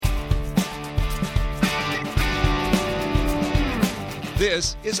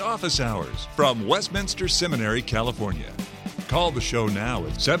This is Office Hours from Westminster Seminary, California. Call the show now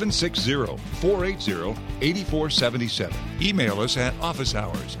at 760-480-8477. Email us at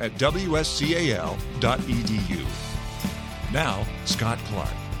officehours@wscal.edu. Now, Scott Clark.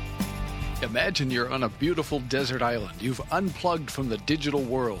 Imagine you're on a beautiful desert island. You've unplugged from the digital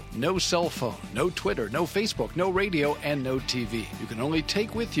world. No cell phone, no Twitter, no Facebook, no radio, and no TV. You can only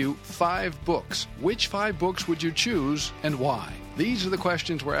take with you 5 books. Which 5 books would you choose and why? These are the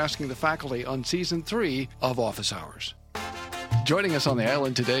questions we're asking the faculty on Season 3 of Office Hours. Joining us on the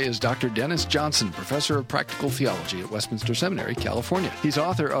island today is Dr. Dennis Johnson, Professor of Practical Theology at Westminster Seminary, California. He's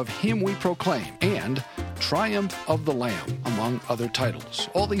author of Him We Proclaim and Triumph of the Lamb, among other titles.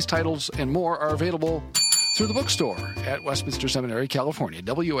 All these titles and more are available through the bookstore at Westminster Seminary, California,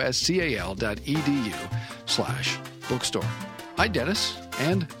 wscal.edu/bookstore. Hi, Dennis,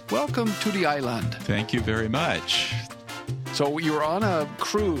 and welcome to the island. Thank you very much. So you were on a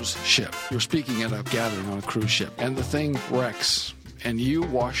cruise ship. You were speaking at a gathering on a cruise ship, and the thing wrecks, and you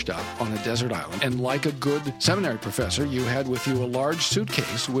washed up on a desert island. And like a good seminary professor, you had with you a large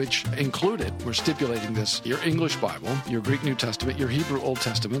suitcase, which included, we're stipulating this, your English Bible, your Greek New Testament, your Hebrew Old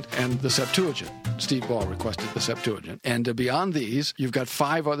Testament, and the Septuagint. Steve Ball requested the Septuagint. And beyond these, you've got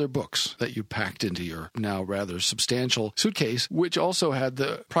 5 other books that you packed into your now rather substantial suitcase, which also had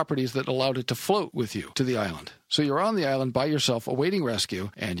the properties that allowed it to float with you to the island. So you're on the island by yourself awaiting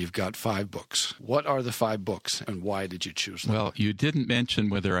rescue, and you've got 5 books. What are the 5 books, and why did you choose them? Well, you didn't mention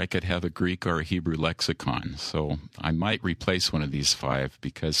whether I could have a Greek or a Hebrew lexicon, so I might replace one of these 5,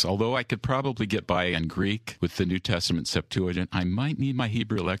 because although I could probably get by in Greek with the New Testament Septuagint, I might need my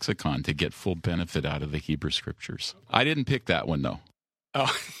Hebrew lexicon to get full benefit out of the Hebrew Scriptures. I didn't pick that one, though.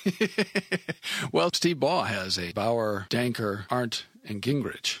 Oh, well, Steve Ball has a Bauer, Danker, Arndt, and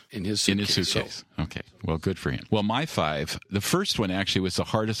Gingrich in his suitcase. So. Okay. Well, good for him. Well, my 5, the first one actually was the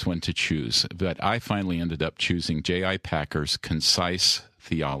hardest one to choose, but I finally ended up choosing J.I. Packer's Concise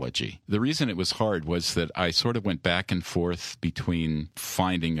Theology. The reason it was hard was that I sort of went back and forth between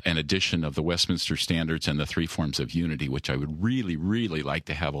finding an edition of the Westminster Standards and the 3 Forms of Unity, which I would really, really like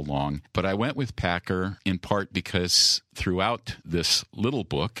to have along. But I went with Packer in part because throughout this little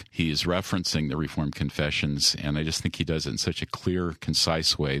book, he is referencing the Reformed Confessions, and I just think he does it in such a clear,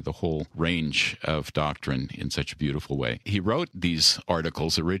 concise way, the whole range of doctrine in such a beautiful way. He wrote these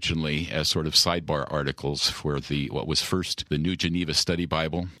articles originally as sort of sidebar articles for what was first the New Geneva Study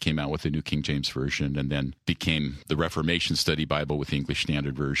Bible, came out with the New King James Version, and then became the Reformation Study Bible with the English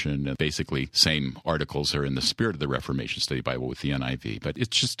Standard Version. And basically, same articles are in the spirit of the Reformation Study Bible with the NIV. But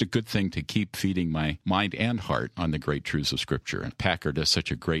it's just a good thing to keep feeding my mind and heart on the great truths of Scripture. And Packer does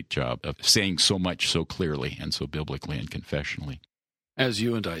such a great job of saying so much so clearly and so biblically and confessionally. As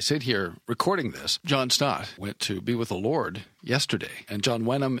you and I sit here recording this, John Stott went to be with the Lord yesterday, and John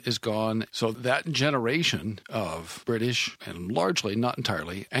Wenham is gone. So that generation of British, and largely, not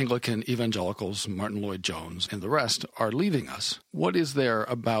entirely, Anglican evangelicals, Martin Lloyd-Jones, and the rest are leaving us. What is there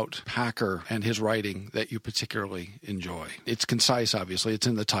about Packer and his writing that you particularly enjoy? It's concise, obviously. It's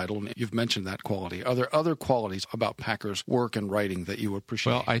in the title, and you've mentioned that quality. Are there other qualities about Packer's work and writing that you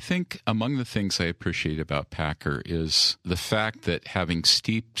appreciate? Well, I think among the things I appreciate about Packer is the fact that having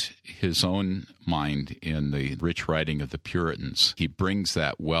steeped his own mind in the rich writing of the Puritans, he brings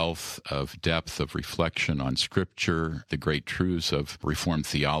that wealth of depth of reflection on Scripture, the great truths of Reformed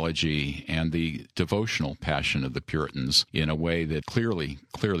theology, and the devotional passion of the Puritans in a way that clearly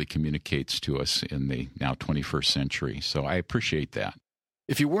communicates to us in the now 21st century. So I appreciate that.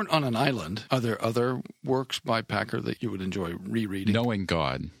 If you weren't on an island, are there other works by Packer that you would enjoy rereading? Knowing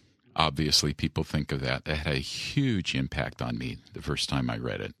God. Obviously, people think of that. That had a huge impact on me the first time I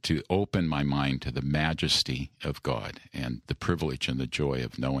read it, to open my mind to the majesty of God and the privilege and the joy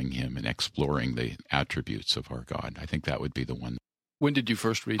of knowing Him and exploring the attributes of our God. I think that would be the one. When did you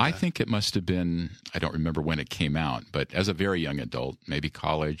first read that? I think it must have been, I don't remember when it came out, but as a very young adult, maybe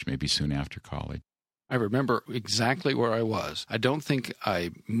college, maybe soon after college. I remember exactly where I was. I don't think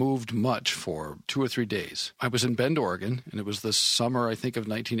I moved much for 2 or 3 days. I was in Bend, Oregon, and it was the summer, I think, of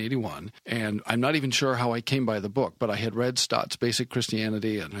 1981. And I'm not even sure how I came by the book, but I had read Stott's Basic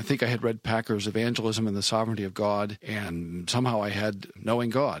Christianity, and I think I had read Packer's Evangelism and the Sovereignty of God, and somehow I had Knowing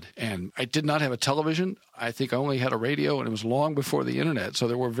God. And I did not have a television. I think I only had a radio, and it was long before the internet, so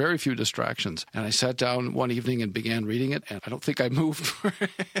there were very few distractions. And I sat down one evening and began reading it, and I don't think I moved.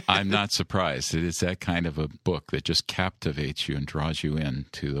 I'm not surprised. It is that kind of a book that just captivates you and draws you in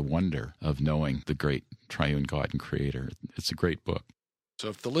to the wonder of knowing the great triune God and Creator. It's a great book. So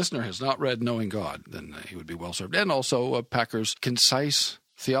if the listener has not read Knowing God, then he would be well served. And also Packer's Concise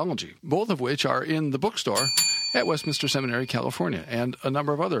Theology, both of which are in the bookstore at Westminster Seminary, California, and a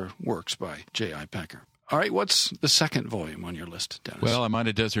number of other works by J.I. Packer. All right, what's the second volume on your list, Dennis? Well, I'm on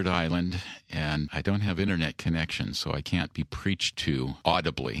a desert island, and I don't have internet connection, so I can't be preached to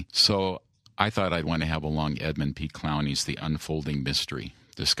audibly. So I thought I'd want to have along Edmund P. Clowney's The Unfolding Mystery,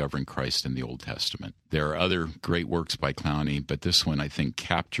 Discovering Christ in the Old Testament. There are other great works by Clowney, but this one I think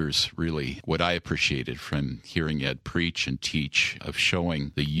captures really what I appreciated from hearing Ed preach and teach, of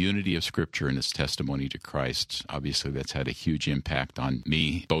showing the unity of Scripture and its testimony to Christ. Obviously, that's had a huge impact on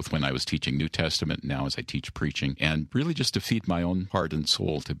me, both when I was teaching New Testament and now as I teach preaching, and really just to feed my own heart and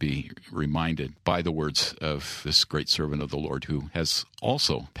soul to be reminded by the words of this great servant of the Lord who has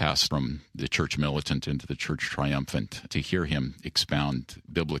also passed from the church militant into the church triumphant, to hear him expound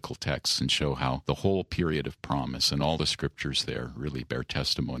biblical texts and show how the whole period of promise and all the scriptures there really bear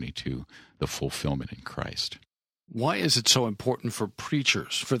testimony to the fulfillment in Christ. Why is it so important for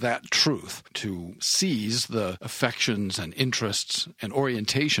preachers, for that truth, to seize the affections and interests and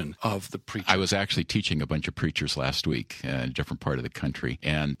orientation of the preacher? I was actually teaching a bunch of preachers last week in a different part of the country,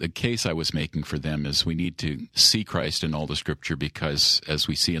 and the case I was making for them is we need to see Christ in all the Scripture because, as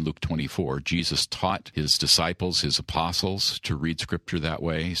we see in Luke 24, Jesus taught his disciples, his apostles, to read Scripture that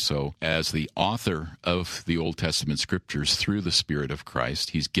way. So as the author of the Old Testament Scriptures, through the Spirit of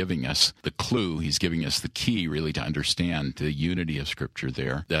Christ, he's giving us the clue, he's giving us the key, really, to understand the unity of Scripture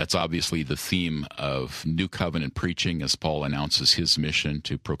there. That's obviously the theme of New Covenant preaching, as Paul announces his mission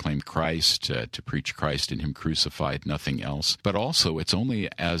to proclaim Christ, to preach Christ and him crucified, nothing else. But also, it's only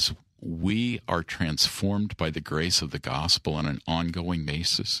as we are transformed by the grace of the gospel on an ongoing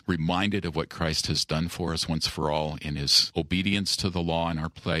basis, reminded of what Christ has done for us once for all in his obedience to the law in our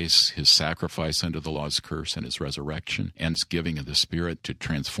place, his sacrifice under the law's curse, and his resurrection, and his giving of the Spirit to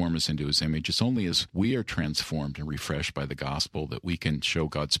transform us into his image. It's only as we are transformed and refreshed by the gospel that we can show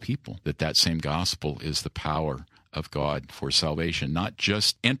God's people that that same gospel is the power of God for salvation, not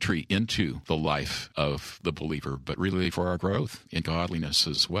just entry into the life of the believer, but really for our growth in godliness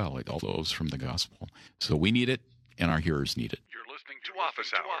as well. It all flows from the gospel. So we need it, and our hearers need it. You're listening to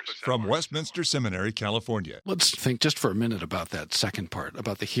Office Hours from Westminster Seminary, California. Let's think just for a minute about that second part,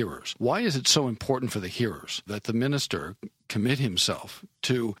 about the hearers. Why is it so important for the hearers that the minister commit himself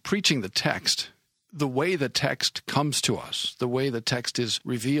to preaching the text the way the text comes to us, the way the text is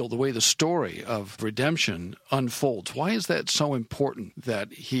revealed, the way the story of redemption unfolds? Why is that so important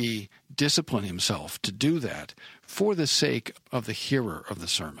that he discipline himself to do that for the sake of the hearer of the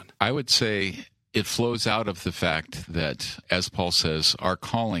sermon? I would say it flows out of the fact that, as Paul says, our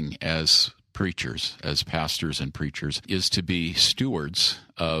calling as preachers, as pastors and preachers, is to be stewards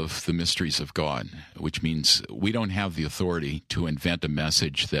of the mysteries of God, which means we don't have the authority to invent a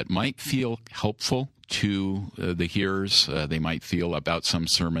message that might feel helpful to the hearers. They might feel about some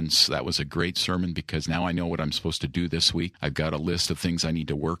sermons, that was a great sermon because now I know what I'm supposed to do this week. I've got a list of things I need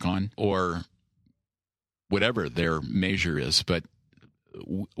to work on, or whatever their measure is. But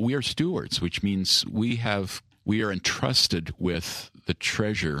we are stewards, which means we are entrusted with the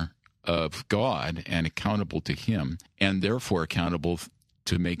treasure of God and accountable to him, and therefore accountable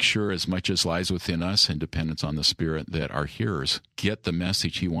to make sure, as much as lies within us in dependence on the Spirit, that our hearers get the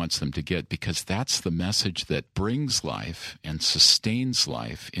message he wants them to get, because that's the message that brings life and sustains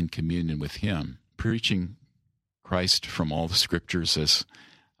life in communion with him. Preaching Christ from all the Scriptures, as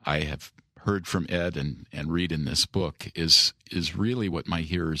I have heard from Ed and read in this book, is really what my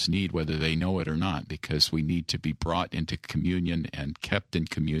hearers need, whether they know it or not, because we need to be brought into communion and kept in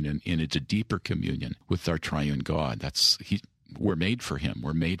communion, into deeper communion with our triune God. We're made for him.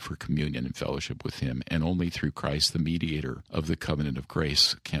 We're made for communion and fellowship with him, and only through Christ, the mediator of the covenant of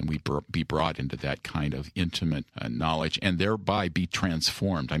grace, can we be brought into that kind of intimate knowledge and thereby be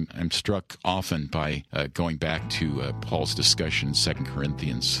transformed. I'm struck often by going back to Paul's discussion in 2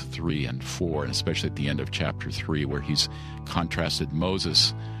 Corinthians 3 and 4, and especially at the end of chapter 3, where he's contrasted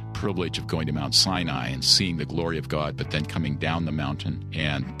Moses' privilege of going to Mount Sinai and seeing the glory of God, but then coming down the mountain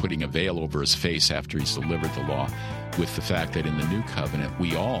and putting a veil over his face after he's delivered the law, with the fact that in the new covenant,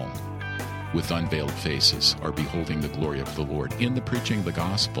 we all, with unveiled faces, are beholding the glory of the Lord in the preaching of the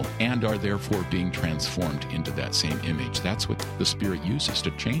gospel, and are therefore being transformed into that same image. That's what the Spirit uses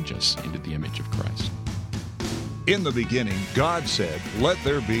to change us into the image of Christ. In the beginning, God said, "Let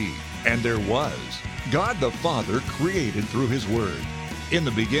there be," and there was. God the Father created through his Word. In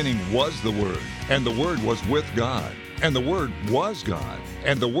the beginning was the Word, and the Word was with God, and the Word was God,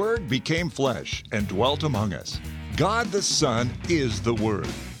 and the Word became flesh and dwelt among us. God the Son is the Word.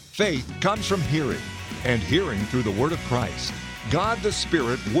 Faith comes from hearing, and hearing through the Word of Christ. God the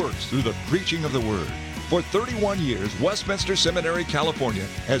Spirit works through the preaching of the Word. For 31 years, Westminster Seminary, California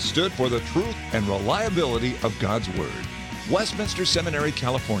has stood for the truth and reliability of God's Word. Westminster Seminary,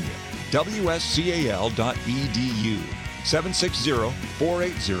 California, wscal.edu,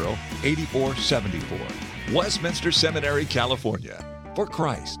 760-480-8474. Westminster Seminary, California, for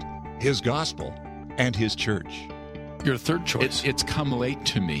Christ, His gospel, and His church. Your third choice. It's come late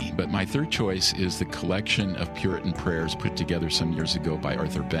to me, but my third choice is the collection of Puritan prayers put together some years ago by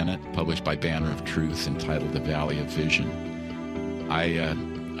Arthur Bennett, published by Banner of Truth, entitled The Valley of Vision.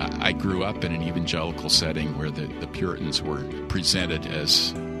 I grew up in an evangelical setting where the Puritans were presented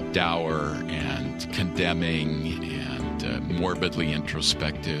as dour and condemning and morbidly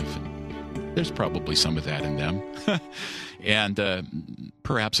introspective. There's probably some of that in them. And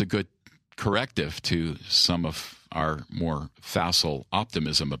perhaps a good corrective to some of our more facile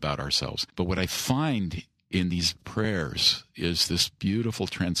optimism about ourselves. But what I find in these prayers is this beautiful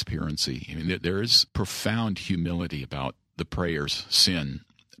transparency. I mean, there is profound humility about the prayer's sin,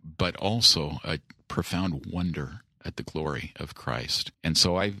 but also a profound wonder at the glory of Christ. And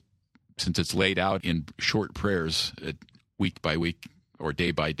so since it's laid out in short prayers, week by week or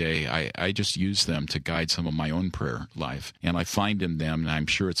day by day, I just use them to guide some of my own prayer life. And I find in them, and I'm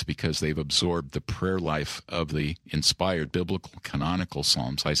sure it's because they've absorbed the prayer life of the inspired biblical canonical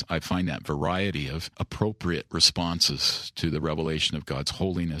Psalms, I find that variety of appropriate responses to the revelation of God's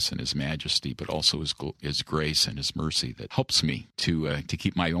holiness and His majesty, but also His grace and His mercy that helps me to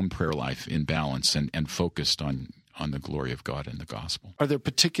keep my own prayer life in balance and focused on the glory of God and the gospel. Are there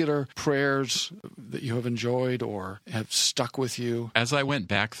particular prayers that you have enjoyed or have stuck with you? As I went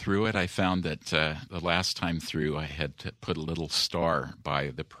back through it, I found that the last time through I had to put a little star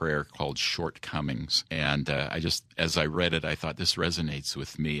by the prayer called Shortcomings. And as I read it, I thought this resonates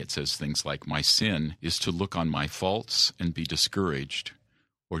with me. It says things like, "My sin is to look on my faults and be discouraged,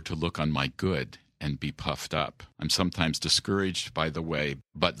 or to look on my good and be puffed up. I'm sometimes discouraged by the way,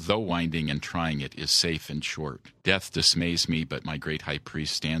 but though winding and trying it is safe and short. Death dismays me, but my great high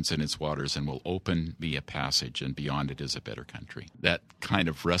priest stands in its waters and will open me a passage, and beyond it is a better country." That kind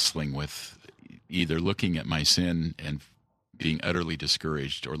of wrestling with either looking at my sin and being utterly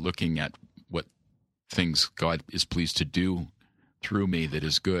discouraged, or looking at what things God is pleased to do through me that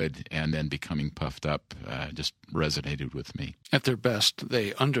is good, and then becoming puffed up, just resonated with me. At their best,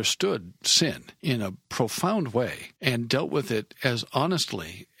 they understood sin in a profound way and dealt with it as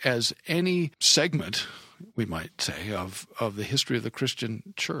honestly as any segment, we might say, of the history of the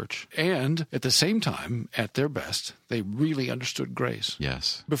Christian church. And at the same time, at their best, they really understood grace.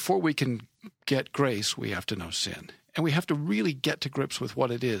 Yes. Before we can get grace, we have to know sin. And we have to really get to grips with what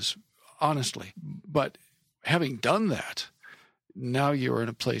it is, honestly. But having done that, now you're in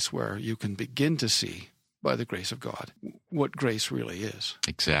a place where you can begin to see, by the grace of God, what grace really is.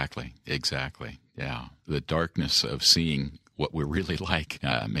 Exactly. Yeah. The darkness of seeing what we're really like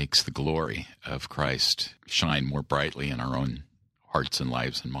makes the glory of Christ shine more brightly in our own hearts and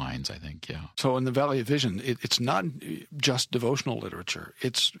lives and minds, I think, yeah. So in the Valley of Vision, it's not just devotional literature.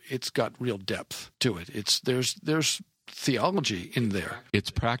 It's got real depth to it. There's theology in there.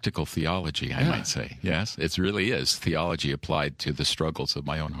 It's practical theology, I might say. Yes, it really is theology applied to the struggles of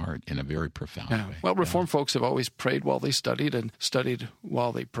my own heart in a very profound way. Well, Reformed folks have always prayed while they studied and studied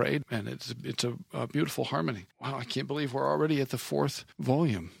while they prayed, and it's a beautiful harmony. Wow, I can't believe we're already at the fourth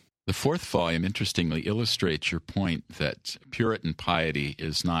volume. The fourth volume, interestingly, illustrates your point that Puritan piety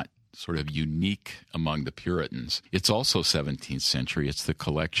is not sort of unique among the Puritans. It's also 17th century. It's the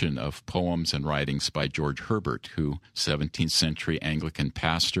collection of poems and writings by George Herbert, who 17th century Anglican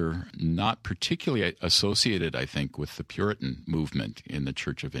pastor, not particularly associated, I think, with the Puritan movement in the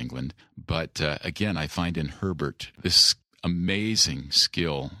Church of England. But again, I find in Herbert this amazing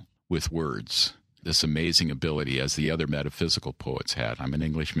skill with words, this amazing ability, as the other metaphysical poets had. I'm an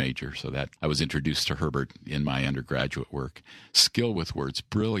English major, so that I was introduced to Herbert in my undergraduate work. Skill with words,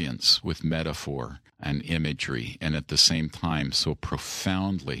 brilliance with metaphor and imagery, and at the same time so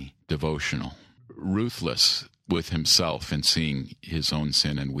profoundly devotional, ruthless with himself in seeing his own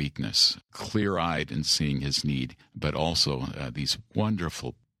sin and weakness, clear-eyed in seeing his need, but also these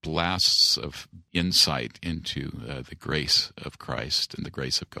wonderful blasts of insight into the grace of Christ and the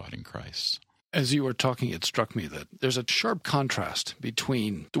grace of God in Christ. As you were talking, it struck me that there's a sharp contrast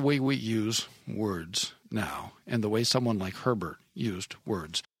between the way we use words now and the way someone like Herbert used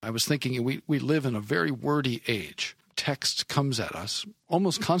words. I was thinking we live in a very wordy age. Text comes at us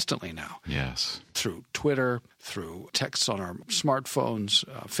almost constantly now. Yes. Through Twitter, through texts on our smartphones,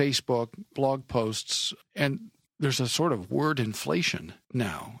 Facebook, blog posts, and there's a sort of word inflation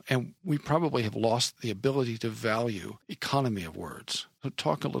now, and we probably have lost the ability to value economy of words. So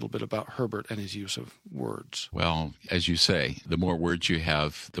talk a little bit about Herbert and his use of words. Well, as you say, the more words you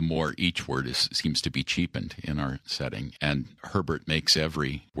have, the more each word seems to be cheapened in our setting. And Herbert makes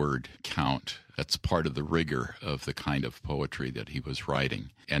every word count. That's part of the rigor of the kind of poetry that he was writing.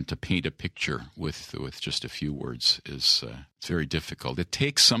 And to paint a picture with just a few words is it's very difficult. It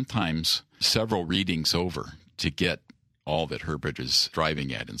takes sometimes several readings over to get all that Herbert is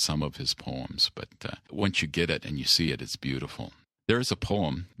driving at in some of his poems. But once you get it and you see it, it's beautiful. There is a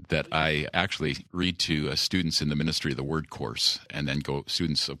poem that I actually read to students in the Ministry of the Word course, and then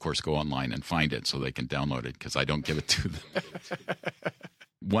students, of course, go online and find it so they can download it because I don't give it to them.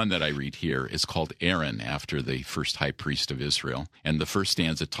 One that I read here is called Aaron, after the first high priest of Israel. And the first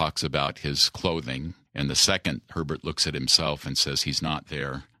stanza talks about his clothing. And the second, Herbert looks at himself and says he's not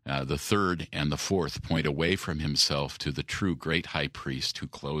there. The third and the fourth point away from himself to the true great high priest who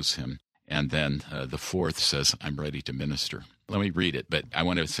clothes him. And then the fourth says, I'm ready to minister. Let me read it, but I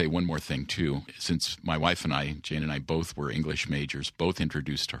want to say one more thing, too. Since my wife and I, Jane and I, both were English majors, both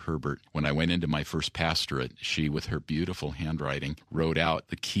introduced to Herbert. When I went into my first pastorate, she, with her beautiful handwriting, wrote out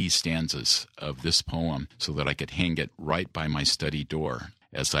the key stanzas of this poem so that I could hang it right by my study door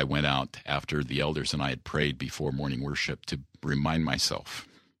as I went out after the elders and I had prayed before morning worship to remind myself.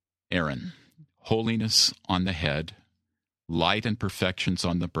 Aaron, holiness on the head, light and perfections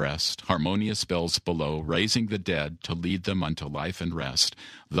on the breast, harmonious bells below, raising the dead to lead them unto life and rest.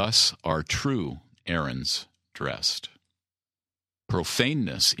 Thus are true Aarons dressed.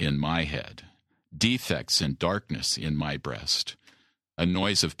 Profaneness in my head, defects and darkness in my breast, a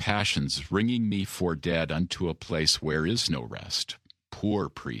noise of passions ringing me for dead unto a place where is no rest. Poor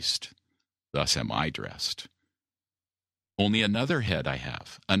priest, thus am I dressed. Only another head I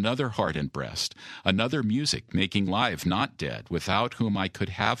have, another heart and breast, another music making live, not dead, without whom I could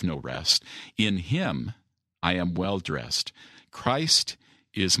have no rest. In him I am well dressed. Christ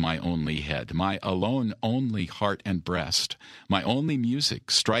is my only head, my alone only heart and breast, my only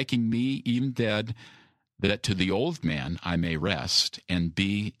music, striking me even dead, that to the old man I may rest, and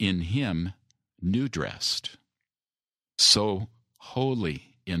be in him new dressed. So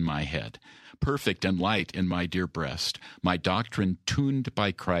holy in my head, perfect and light in my dear breast, my doctrine tuned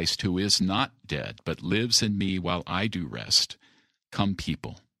by Christ, who is not dead, but lives in me while I do rest. Come,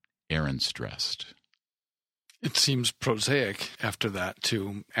 people, Aaron's dressed. It seems prosaic after that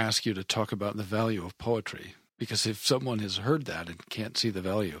to ask you to talk about the value of poetry, because if someone has heard that and can't see the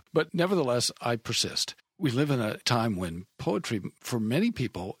value. But nevertheless, I persist. We live in a time when poetry, for many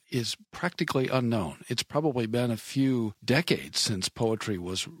people, is practically unknown. It's probably been a few decades since poetry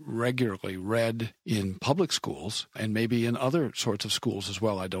was regularly read in public schools and maybe in other sorts of schools as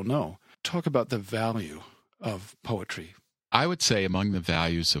well. I don't know. Talk about the value of poetry. I would say among the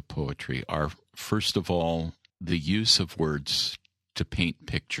values of poetry are, first of all, the use of words to paint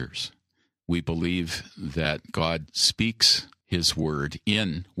pictures. We believe that God speaks his word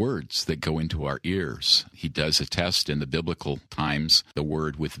in words that go into our ears. He does attest in the biblical times the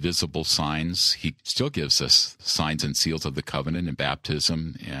word with visible signs. He still gives us signs and seals of the covenant and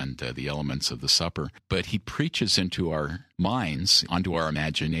baptism and the elements of the supper. But he preaches into our minds, onto our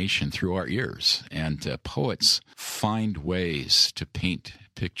imagination through our ears. And poets find ways to paint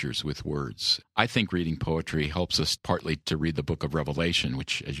pictures with words. I think reading poetry helps us partly to read the book of Revelation,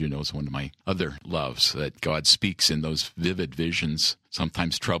 which, as you know, is one of my other loves, that God speaks in those vivid visions,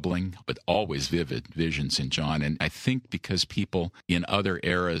 sometimes troubling, but always vivid visions in John. And I think because people in other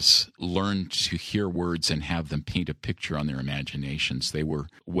eras learned to hear words and have them paint a picture on their imaginations, they were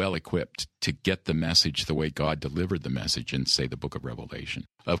well equipped to get the message the way God delivered the message in, say, the book of Revelation.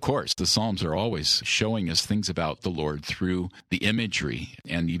 Of course, the Psalms are always showing us things about the Lord through the imagery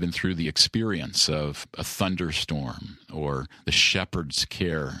and even through the experience of a thunderstorm or the shepherd's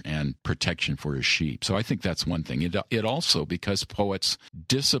care and protection for his sheep. So I think that's one thing. It also, because poets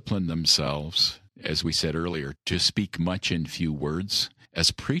discipline themselves, as we said earlier, to speak much in few words,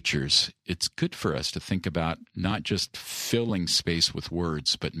 as preachers, it's good for us to think about not just filling space with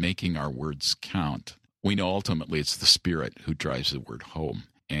words, but making our words count. We know ultimately it's the Spirit who drives the word home.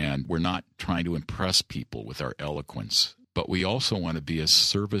 And we're not trying to impress people with our eloquence, but we also want to be as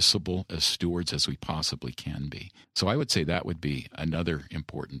serviceable as stewards as we possibly can be. So I would say that would be another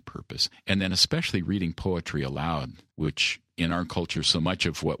important purpose. And then especially reading poetry aloud, which in our culture, so much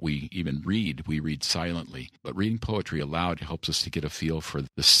of what we even read, we read silently. But reading poetry aloud helps us to get a feel for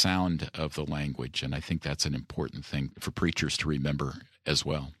the sound of the language. And I think that's an important thing for preachers to remember as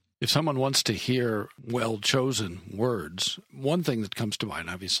well. If someone wants to hear well-chosen words, one thing that comes to mind,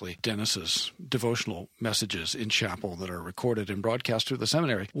 obviously, Dennis's devotional messages in chapel that are recorded and broadcast through the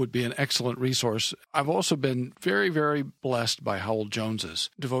seminary would be an excellent resource. I've also been very, very blessed by Howell Jones's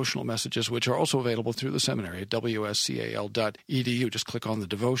devotional messages, which are also available through the seminary at wscal.edu. Just click on the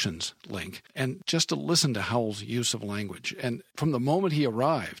devotions link. And just to listen to Howell's use of language. And from the moment he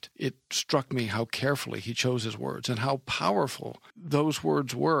arrived, it struck me how carefully he chose his words and how powerful those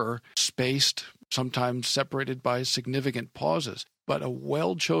words were, spaced, sometimes separated by significant pauses. But a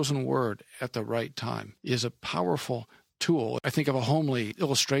well-chosen word at the right time is a powerful tool. I think of a homely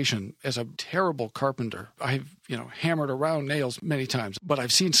illustration as a terrible carpenter. I've, hammered around nails many times, but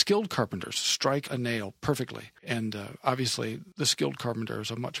I've seen skilled carpenters strike a nail perfectly. And obviously, the skilled carpenter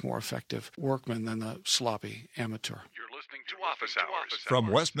is a much more effective workman than the sloppy amateur. You're listening to Office Hours from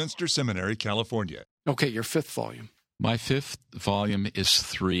Westminster Seminary, California. Okay, your fifth volume. My fifth volume is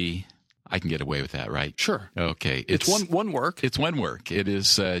 3. I can get away with that, right? Sure. Okay. It's one work. It's one work. It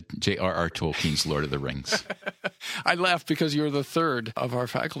is J.R.R. Tolkien's Lord of the Rings. I laughed because you're the third of our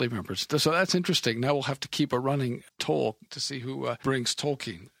faculty members. So that's interesting. Now we'll have to keep a running toll to see who brings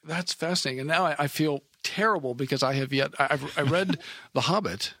Tolkien. That's fascinating. And now I feel terrible because I read The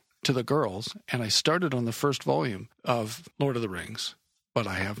Hobbit to the girls, and I started on the first volume of Lord of the Rings, but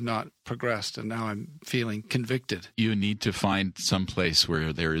I have not progressed, and now I'm feeling convicted. You need to find some place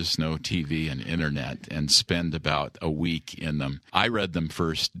where there is no TV and internet and spend about a week in them. I read them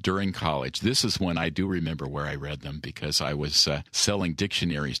first during college. This is when I do remember where I read them because I was selling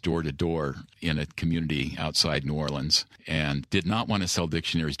dictionaries door to door in a community outside New Orleans and did not want to sell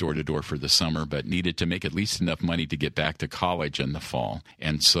dictionaries door to door for the summer, but needed to make at least enough money to get back to college in the fall.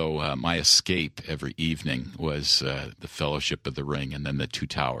 And so my escape every evening was the Fellowship of the Ring and then the Two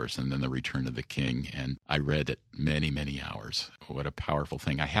Towers and then the Return of the King, and I read it many, many hours. What a powerful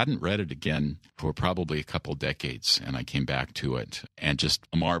thing. I hadn't read it again for probably a couple decades, and I came back to it and just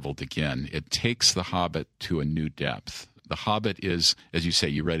marveled again. It takes The Hobbit to a new depth. The Hobbit is, as you say,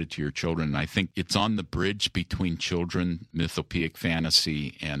 you read it to your children, and I think it's on the bridge between children mythopoeic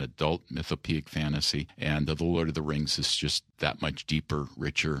fantasy and adult mythopoeic fantasy, and The Lord of the Rings is just that much deeper,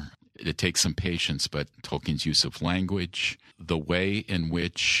 richer. It takes some patience, but Tolkien's use of language, the way in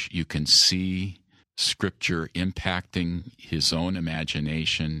which you can see Scripture impacting his own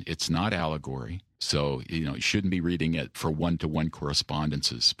imagination, it's not allegory. So, you shouldn't be reading it for one-to-one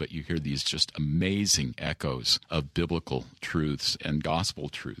correspondences, but you hear these just amazing echoes of biblical truths and gospel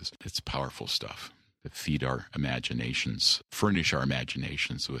truths. It's powerful stuff that feed our imaginations, furnish our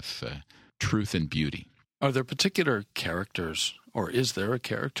imaginations with truth and beauty. Are there particular characters, or is there a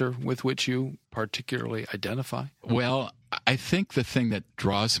character with which you particularly identify? Well, I think the thing that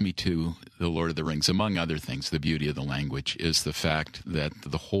draws me to The Lord of the Rings, among other things, the beauty of the language, is the fact that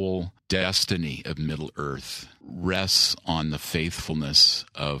the whole destiny of Middle-earth rests on the faithfulness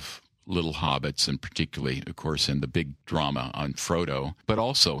of little hobbits, and particularly, of course, in the big drama on Frodo, but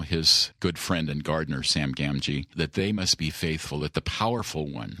also his good friend and gardener, Sam Gamgee, that they must be faithful, that the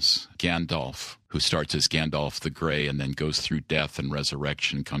powerful ones, Gandalf, who starts as Gandalf the Grey and then goes through death and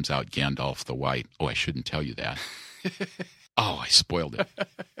resurrection, comes out Gandalf the White. Oh, I shouldn't tell you that. Oh, I spoiled it.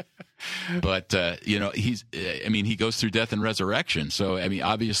 But, he goes through death and resurrection. So,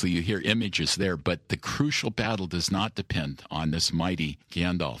 obviously you hear images there, but the crucial battle does not depend on this mighty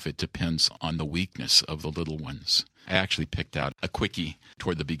Gandalf. It depends on the weakness of the little ones. I actually picked out a quickie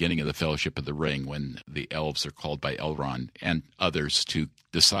toward the beginning of the Fellowship of the Ring when the elves are called by Elrond and others to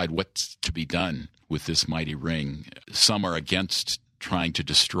decide what's to be done with this mighty ring. Some are against trying to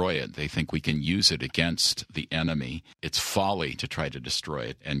destroy it. They think we can use it against the enemy. It's folly to try to destroy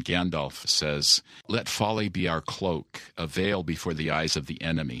it. And Gandalf says, "Let folly be our cloak, a veil before the eyes of the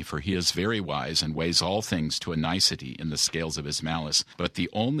enemy, for he is very wise and weighs all things to a nicety in the scales of his malice. But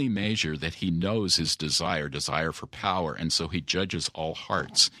the only measure that he knows is desire for power, and so he judges all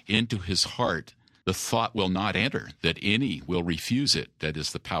hearts. Into his heart the thought will not enter that any will refuse it," that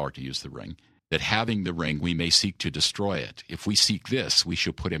is the power to use the ring, "that having the ring we may seek to destroy it. If we seek this, we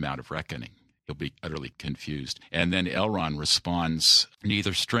shall put him out of reckoning." He'll be utterly confused. And then Elrond responds,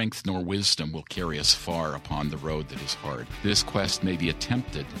 "Neither strength nor wisdom will carry us far upon the road that is hard. This quest may be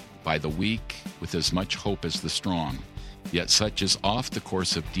attempted by the weak with as much hope as the strong. Yet such is oft the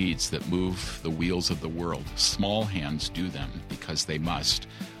course of deeds that move the wheels of the world. Small hands do them because they must,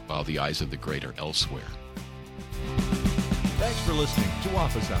 while the eyes of the great are elsewhere." Thanks for listening to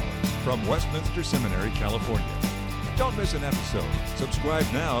Office Hours from Westminster Seminary, California. Don't miss an episode.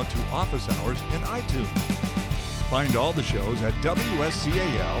 Subscribe now to Office Hours in iTunes. Find all the shows at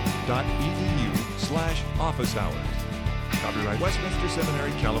wscal.edu/office hours. Copyright Westminster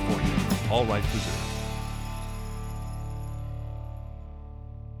Seminary, California. All rights reserved.